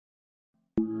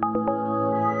Hey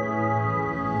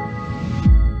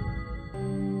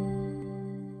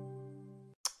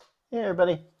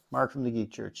everybody, Mark from the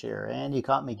Geek Church here, and you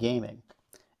caught me gaming.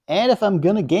 And if I'm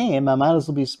gonna game, I might as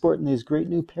well be sporting these great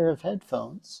new pair of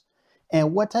headphones.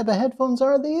 And what type of headphones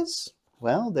are these?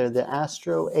 Well, they're the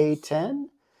Astro A10,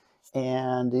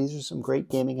 and these are some great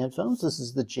gaming headphones. This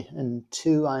is the Gen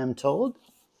 2, I am told.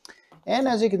 And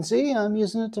as you can see, I'm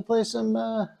using it to play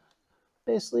some,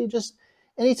 basically just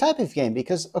any type of game,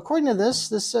 because according to this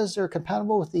says they're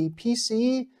compatible with the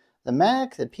PC, the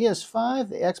Mac, the PS5,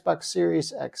 the Xbox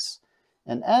Series X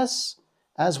and S,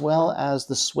 as well as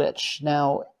the Switch.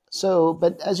 Now,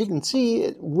 but as you can see,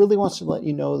 it really wants to let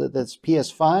you know that that's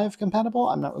PS5 compatible.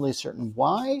 I'm not really certain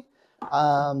why.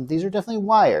 These are definitely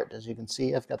wired. As you can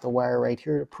see, I've got the wire right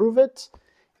here to prove it.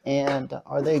 And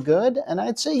are they good? And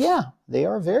I'd say, yeah, they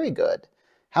are very good.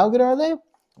 How good are they?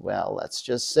 Well, let's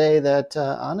just say that,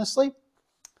 honestly,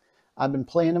 I've been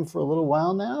playing them for a little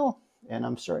while now, and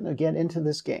I'm starting to get into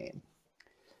this game.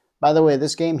 By the way,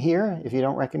 this game here, if you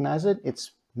don't recognize it,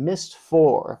 it's Myst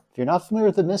 4. If you're not familiar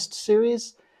with the Myst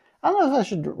series, I don't know if I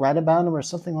should write about them or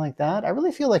something like that. I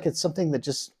really feel like it's something that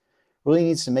just really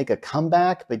needs to make a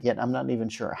comeback, but yet I'm not even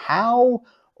sure how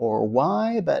or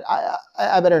why, but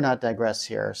I better not digress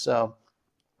here. So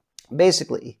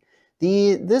basically,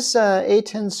 this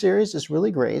A10 series is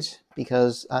really great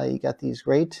because you got these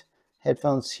great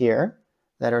headphones here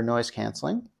that are noise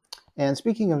canceling. And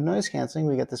speaking of noise canceling,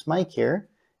 we got this mic here.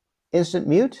 Instant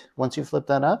mute. Once you flip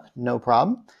that up, no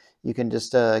problem. You can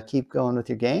just keep going with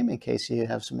your game in case you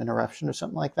have some interruption or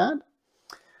something like that.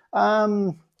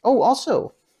 Oh,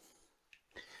 also,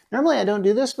 normally I don't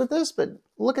do this with this, but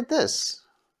look at this.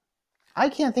 I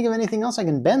can't think of anything else I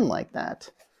can bend like that.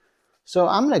 So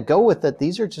I'm going to go with it.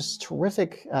 These are just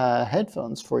terrific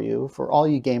headphones for you, for all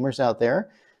you gamers out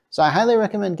there. So I highly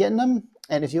recommend getting them.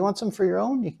 And if you want some for your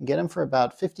own, you can get them for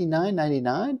about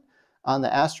 $59.99 on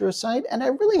the Astro site. And I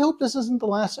really hope this isn't the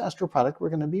last Astro product we're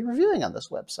going to be reviewing on this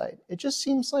website. It just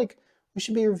seems like we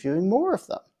should be reviewing more of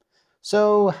them.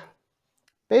 So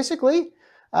basically,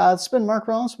 it's been Mark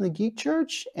Rollins from the Geek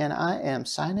Church, and I am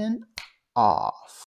signing off.